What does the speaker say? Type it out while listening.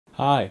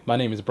Hi, my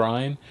name is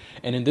Brian,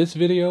 and in this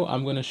video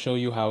I'm going to show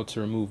you how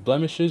to remove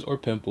blemishes or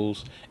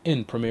pimples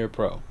in Premiere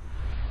Pro.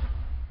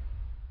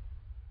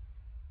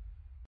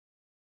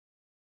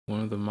 One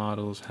of the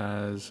models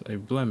has a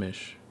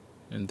blemish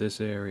in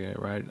this area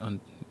right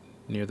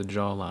near the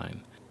jawline.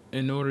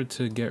 In order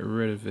to get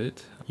rid of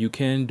it, you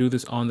can do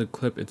this on the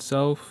clip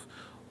itself,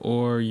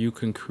 or you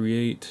can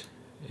create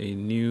a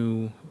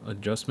new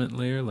adjustment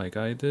layer like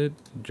I did.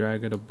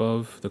 Drag it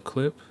above the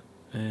clip,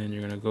 and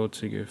you're going to go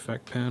to your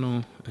effect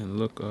panel and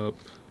look up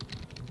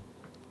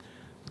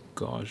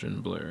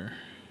Gaussian blur.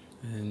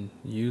 And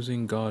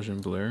using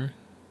Gaussian blur,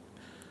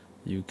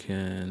 you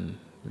can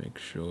make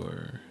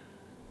sure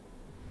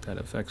that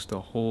affects the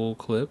whole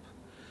clip,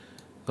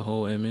 the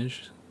whole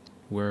image,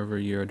 wherever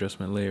your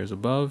adjustment layer is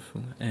above,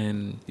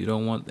 and you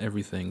don't want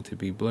everything to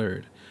be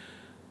blurred.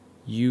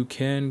 You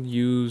can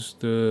use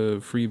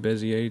the free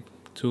Bezier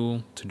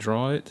tool to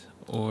draw it,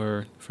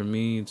 or for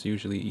me it's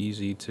usually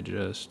easy to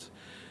just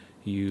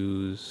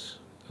use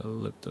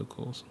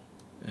ellipticals.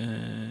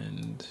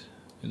 And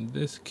in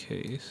this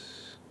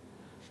case,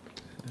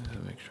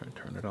 make sure I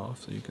turn it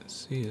off so you can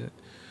see it.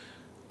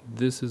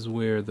 This is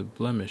where the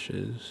blemish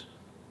is,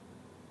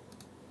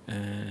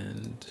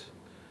 and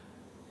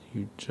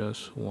you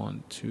just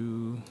want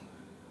to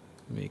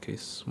make a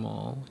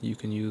small, you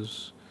can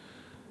use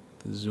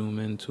the zoom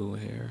in tool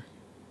here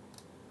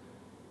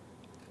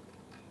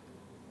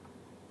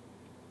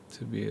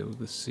to be able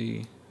to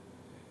see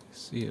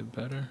it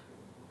better.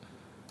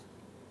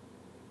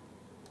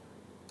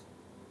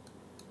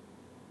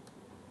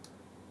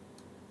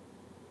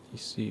 You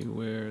see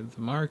where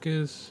the mark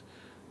is,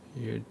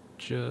 you're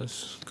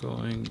just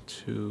going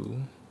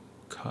to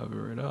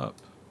cover it up.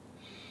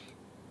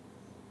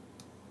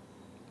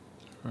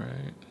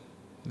 Right,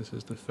 this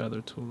is the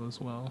feather tool as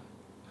well.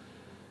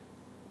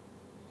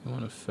 You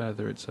want to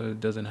feather it so it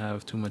doesn't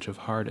have too much of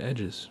hard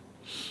edges.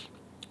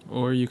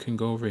 Or you can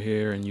go over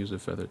here and use the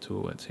feather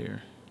tool that's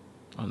here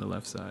on the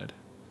left side.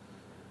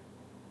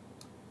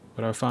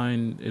 But I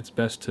find it's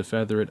best to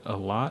feather it a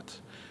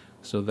lot,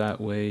 so that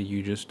way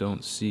you just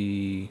don't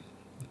see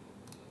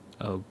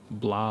a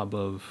blob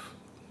of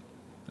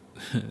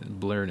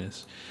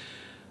blurriness.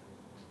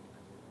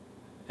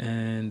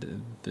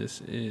 And this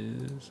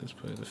is, let's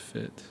put it to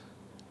fit.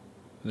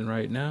 And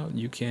right now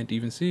you can't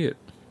even see it.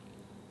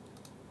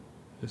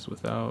 This is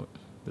with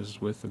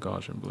the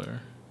Gaussian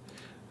blur.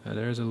 Now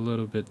there's a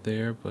little bit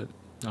there, but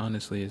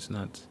honestly there's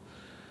nothing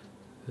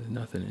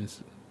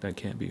that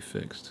can't be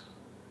fixed.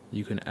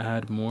 You can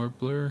add more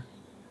blur,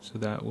 so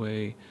that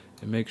way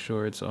and make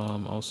sure it's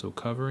also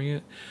covering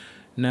it.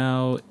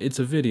 Now it's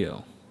a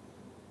video,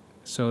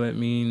 so that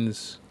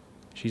means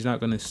she's not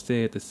going to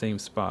stay at the same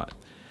spot.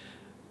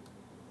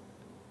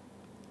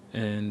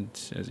 And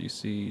as you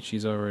see,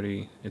 it's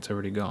already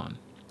gone.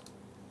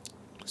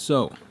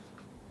 So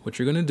what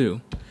you're going to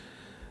do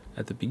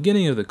at the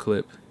beginning of the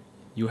clip,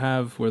 you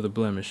have where the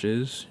blemish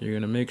is. You're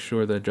going to make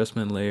sure the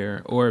adjustment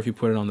layer, or if you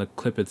put it on the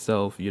clip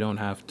itself, you don't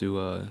have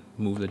to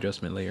move the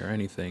adjustment layer or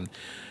anything.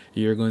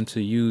 You're going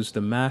to use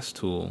the mask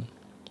tool,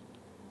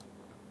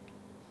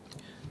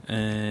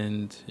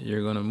 and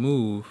you're going to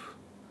move.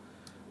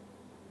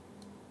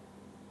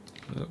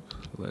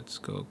 Let's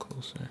go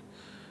closer.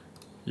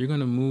 You're going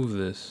to move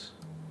this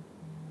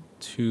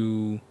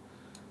to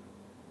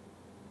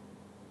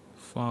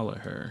follow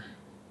her.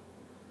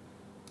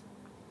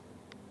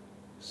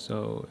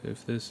 So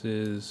if this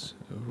is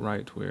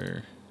right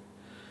where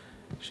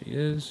she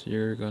is,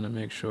 you're going to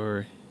make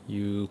sure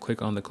you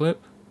click on the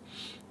clip,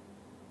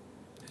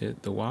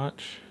 hit the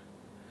watch.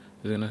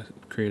 It's going to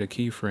create a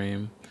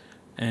keyframe,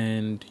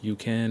 and you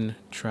can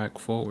track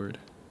forward.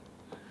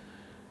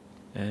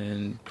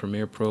 And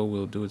Premiere Pro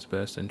will do its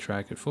best and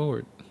track it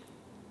forward.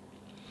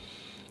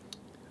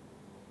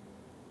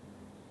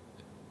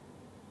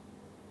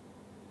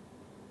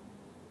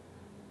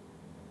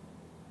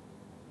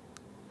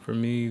 For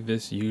me,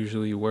 this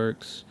usually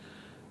works.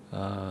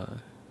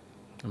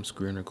 I'm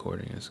screen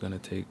recording. It's going to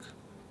take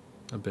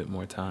a bit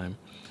more time.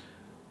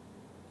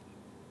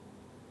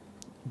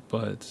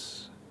 But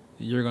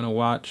you're going to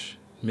watch,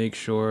 make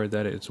sure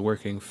that it's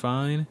working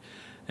fine,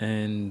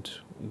 and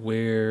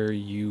where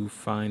you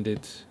find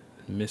it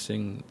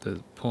missing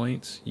the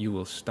points, you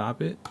will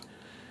stop it,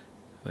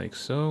 like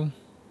so,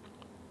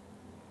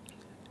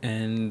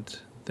 and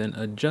then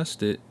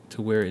adjust it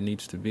to where it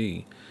needs to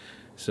be.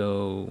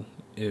 So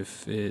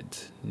if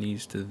it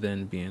needs to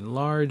then be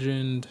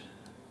enlarged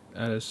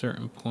at a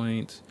certain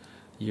point,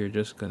 you're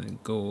just going to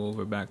go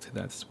over back to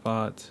that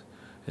spot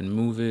and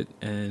move it,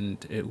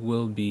 and it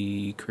will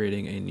be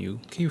creating a new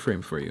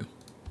keyframe for you.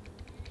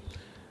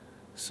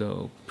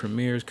 So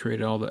Premiere's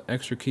created all the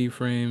extra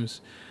keyframes,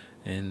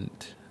 and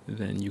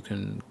then you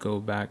can go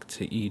back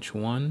to each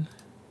one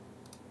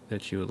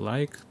that you would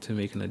like to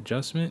make an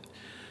adjustment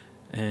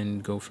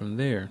and go from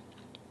there.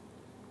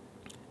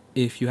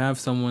 If you have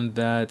someone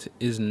that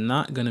is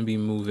not going to be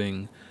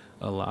moving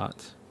a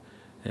lot,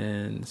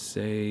 and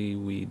say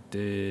we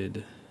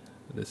did,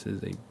 this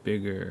is a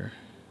bigger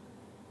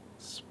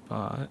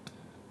spot,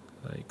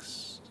 like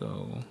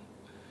so,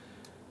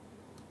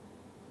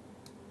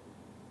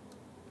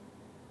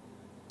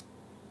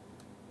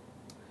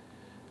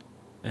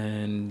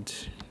 and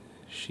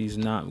she's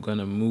not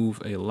gonna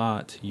move a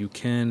lot, you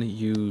can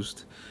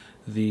use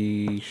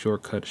the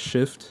shortcut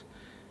shift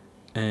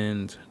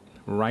and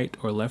right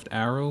or left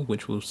arrow,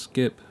 which will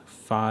skip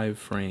 5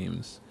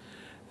 frames.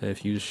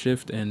 If you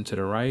shift and to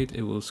the right,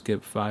 it will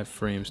skip 5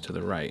 frames to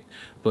the right.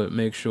 But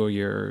make sure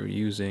you're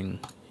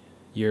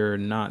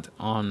not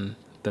on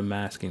the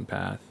masking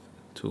path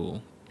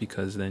tool,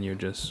 because then you're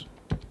just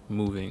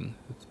moving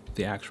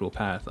the actual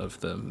path of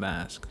the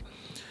mask.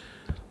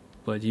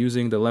 But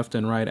using the left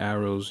and right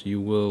arrows,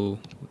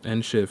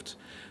 and shift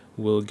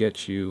will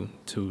get you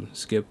to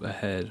skip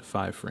ahead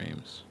 5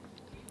 frames.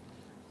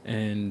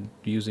 And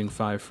using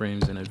 5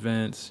 frames in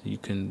advance, you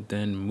can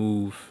then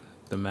move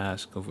the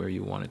mask of where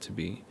you want it to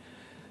be.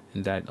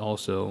 And that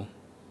also,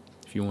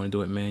 if you want to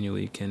do it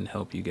manually, can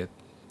help you get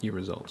your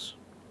results.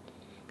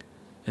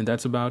 And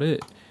that's about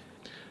it.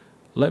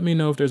 Let me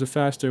know if there's a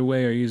faster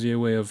way or easier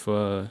way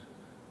of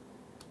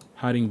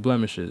hiding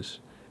blemishes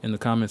in the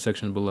comment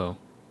section below.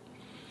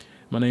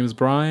 My name is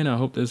Brian. I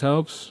hope this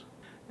helps,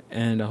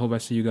 and I hope I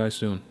see you guys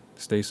soon.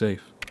 Stay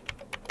safe.